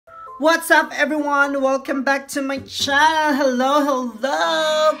What's up everyone? Welcome back to my channel. Hello!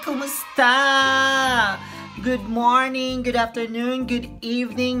 Kumusta? Good morning, good afternoon, good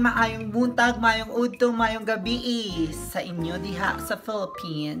evening, maayong buntag, maayong udto, maayong gabi sa inyo diha sa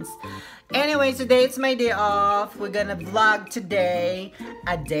Philippines. Anyway, today it's my day off. We're gonna vlog today,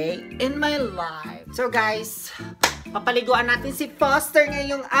 a day in my life. So guys, papaliguan natin si Foster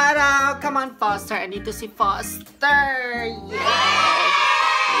ngayong araw. Come on Foster, andito si Foster. Yay!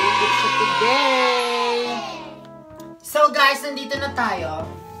 Today. So guys, nandito na tayo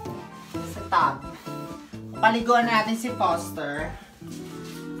sa tub. Paliguan natin si Foster.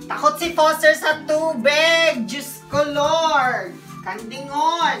 Takot si Foster sa tubig! Diyos ko Lord!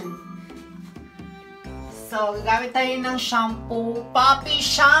 Kandingon! So, gagamit tayo ng shampoo. Puppy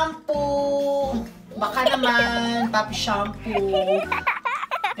shampoo! Baka naman, puppy shampoo.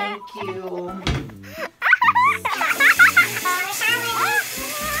 Thank you.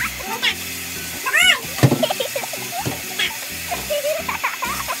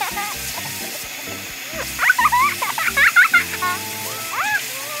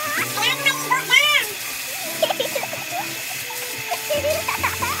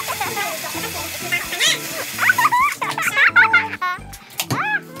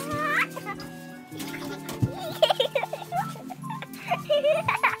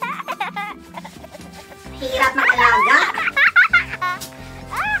 Hirap mag-alaga.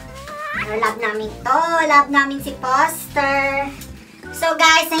 Love namin to. Love namin si Foster. So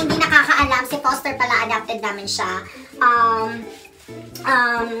guys, na hindi nakakaalam, si Foster pala adopted namin siya.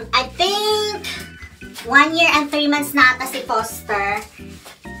 I think 1 year and 3 months na ata si Foster.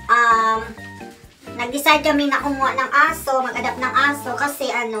 Nag-decide kami na kumuha ng aso, mag-adapt ng aso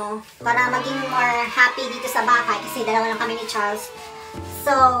kasi para maging more happy dito sa bahay kasi dalawa lang kami ni Charles.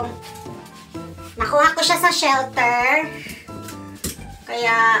 So, nakuha ko siya sa shelter.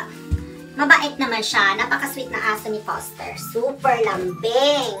 Kaya, mabait naman siya. Napaka-sweet na aso ni Foster. Super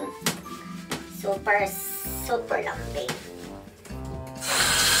lambing. Super lambing.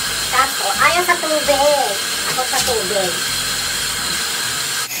 Kaso, ayaw sa tubig. Ako sa tubig.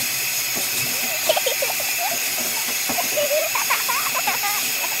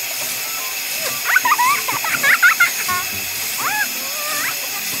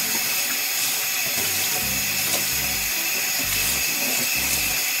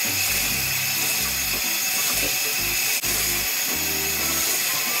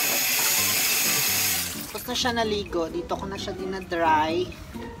 Tapos na siya naligo. Dito ko na siya dinadry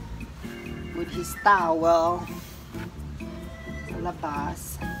with his towel sa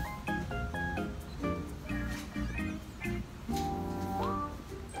labas.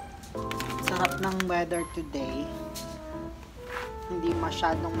 Sarap ng weather today. Hindi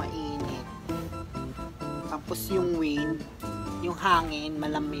masyadong mainit. Tapos yung wind, yung hangin,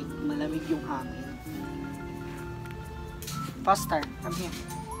 malamig. Malamig yung hangin. Foster, come here.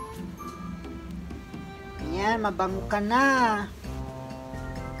 Ayan, mabango ka na.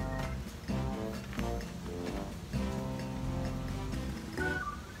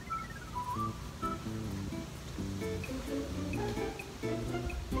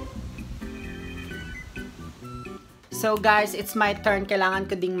 So guys, it's my turn.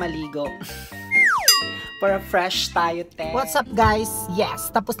 Kailangan ko ding maligo. Para fresh tayo, te. What's up guys? Yes,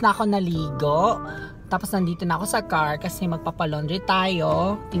 tapos na ako naligo. Tapos nandito na ako sa car kasi magpapalaundry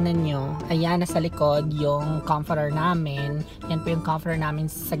tayo. Tingnan nyo. Ayan, nasa likod yung comforter namin. Yan po yung comforter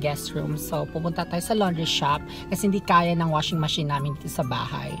namin sa guest room. So, pupunta tayo sa laundry shop kasi hindi kaya ng washing machine namin dito sa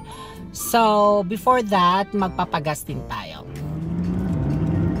bahay. So, before that, magpapagas din tayo.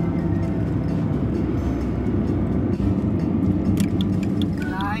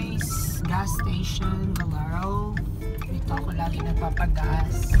 Guys, gas station, Galaro. Dito ako lagi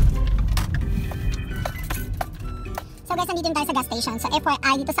nagpapagas. So guys, nandito tayo sa gas station. So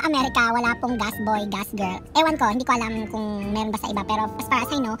FYI, dito sa Amerika, wala pong gas boy, gas girl. Ewan ko, hindi ko alam kung meron ba sa iba. Pero as far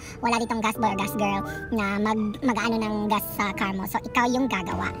as I know, wala ditong gas boy or gas girl na mag-ano ng gas sa car mo. So ikaw yung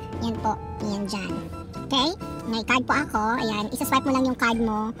gagawa. Yan po, yan dyan. Okay? May card po ako. Ayan, isa-swipe mo lang yung card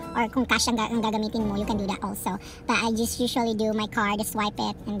mo or kung cash ang gagamitin mo, you can do that also. But I just usually do my card, swipe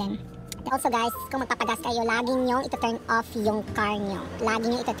it, and then also guys, kung magpapagas kayo, laging yung ito-turn off yung car nyo.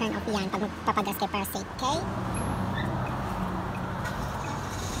 Laging yung ito-turn off yan pag magpapagas kayo para safe, okay?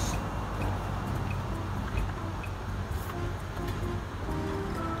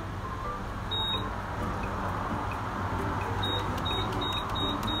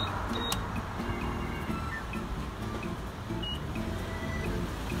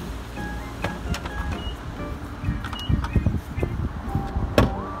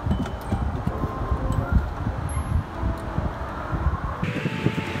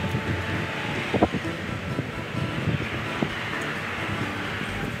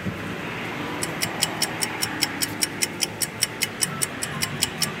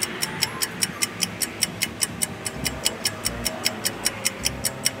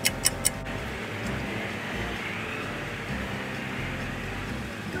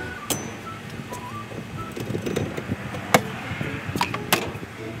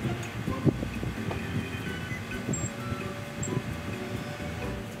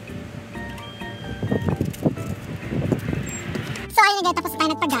 Anyway, tapos tayo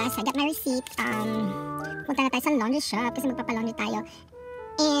nagpagas. I got my receipt. Punta na tayo sa laundry shop kasi magpapalaundry tayo.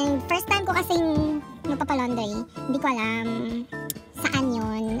 And first time ko kasing magpapalaundry. Hindi ko alam saan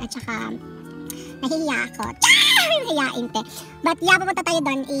yun. At saka, nahihiya ako. Nahihiyain te. But yeah, pupunta tayo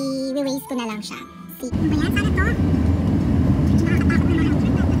doon. I-erase ko na lang siya. See? Ano ba yan? Sana to?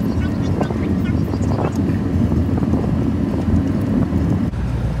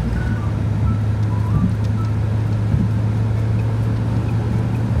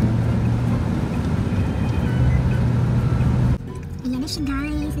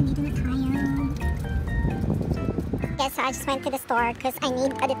 Guys, nandito na tayo. Yes, so I just went to the store because I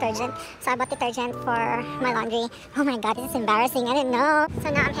need a detergent. So I bought detergent for my laundry. Oh my god, this is embarrassing. I didn't know.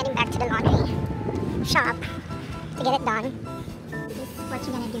 So now I'm heading back to the laundry shop to get it done. This is what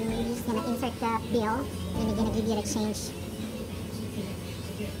you're gonna do. You're just gonna insert the bill and they're gonna give you the change.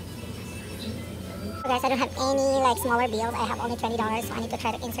 So guys, I don't have any like smaller bills. I have only $20, so I need to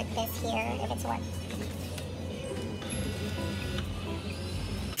try to insert this here if it's worth.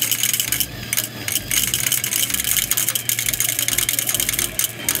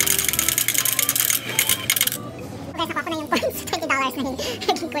 Guys, nakuha ko na yung points. $20 na yung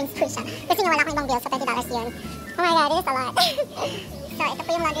naging points ko siya. Kasi nga wala akong ibang bill, so $20 yun. Oh my god, this is a lot. So, ito po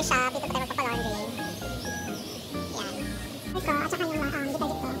yung laundry shop. Dito tayo magpapalaundry. Yan. Ito, at saka yung detergent ko.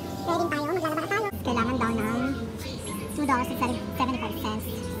 Ready tayo, maglalaba na tayo. Kailangan daw ng $2.75.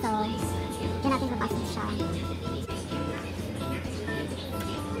 So, yun natin papasok siya.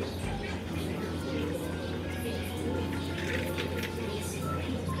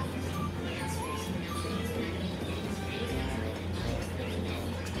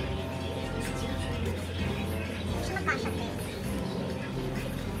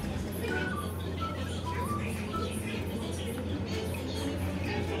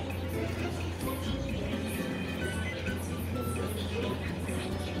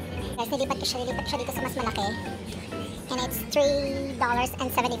 Guys, nilipat ko siya dito sa mas malaki. And it's $3.75.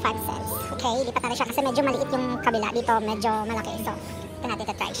 Okay, lipat natin siya kasi medyo maliit yung kabila. Dito medyo malaki. So, ito natin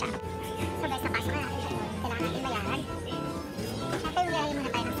try siya. So guys, napasok na natin siya. Kailangan natin bayaran. Siyempre, maglalagay muna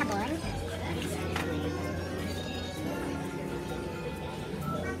tayo ng sabon.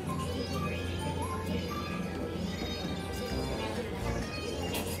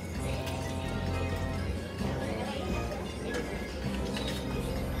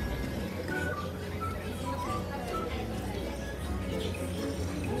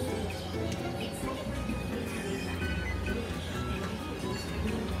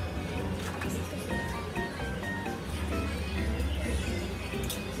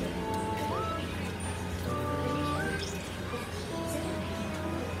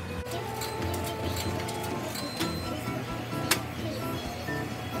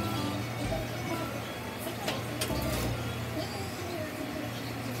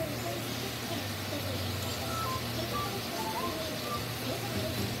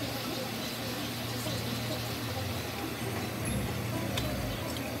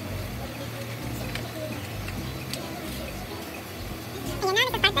 Ayan na,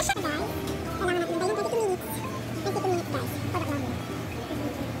 nagka-start na siya guys. Kailangan natin ba yung 22 minutes. 22 minutes guys. Product namin.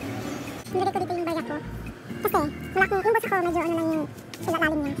 Nilagay ko dito yung baya ko. Kasi, wala akong, yung boss ko medyo ano lang yung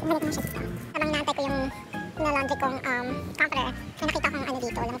lalim niya. So, balik mo siya dito. Habang inaantay ko yung laundry kong counter, may nakita kong ano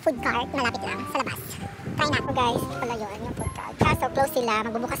dito, yung food cart, malapit lang sa labas. Try na ako guys. Wala yun, yung food cart. Kaso, close sila.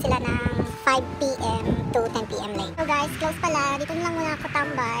 Magbubukas sila ng 5 p.m. to 10 p.m. late. So guys, close pala. Dito na lang muna ako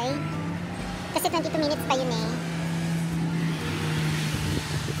tambay. Kasi 22 minutes pa yun eh.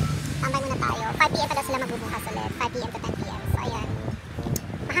 Tambay muna tayo. 5 p.m. pa daw sila magbubukas ulit. 5 p.m. to 10 p.m. So, ayan.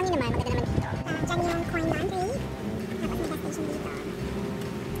 Mahangin naman. Maganda naman dito. Diyan yung coin laundry. Tapos may gas station dito.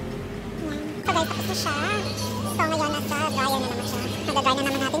 Ayan. So, guys, tapos na siya. So, ngayon nasa dryer na naman siya. Nag-dry na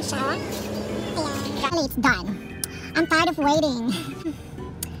naman natin siya. Ayan. Finally, it's done. I'm tired of waiting.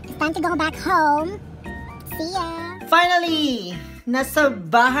 It's time to go back home. See ya! Finally! Nasa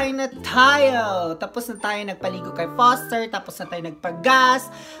bahay na tayo. Tapos na tayo nagpaligo kay Foster. Tapos na tayo nagpagas.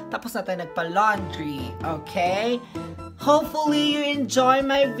 Tapos na tayo nagpa-laundry. Okay? Hopefully you enjoy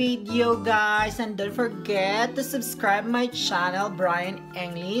my video, guys. And don't forget to subscribe my channel, Brian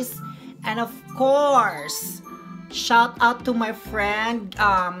English. And of course, shout out to my friend,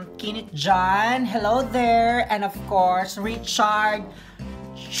 Kinit John. Hello there. And of course, Richard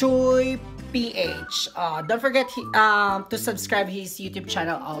Chuy PH. Don't forget to subscribe his YouTube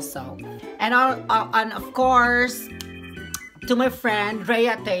channel also. And of course, to my friend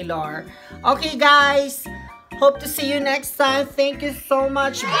Rhea Taylor. Okay, guys. Hope to see you next time. Thank you so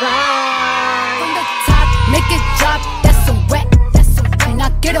much. Bye. From the top, make it drop. That's some wet. That's some wet. And I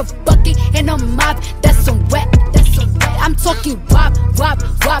get a bucket and a mop. That's some wet. That's some wet. I'm talking. make it wop, wop,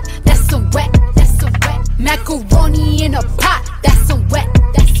 wop. That's some wet, macaroni in a pot.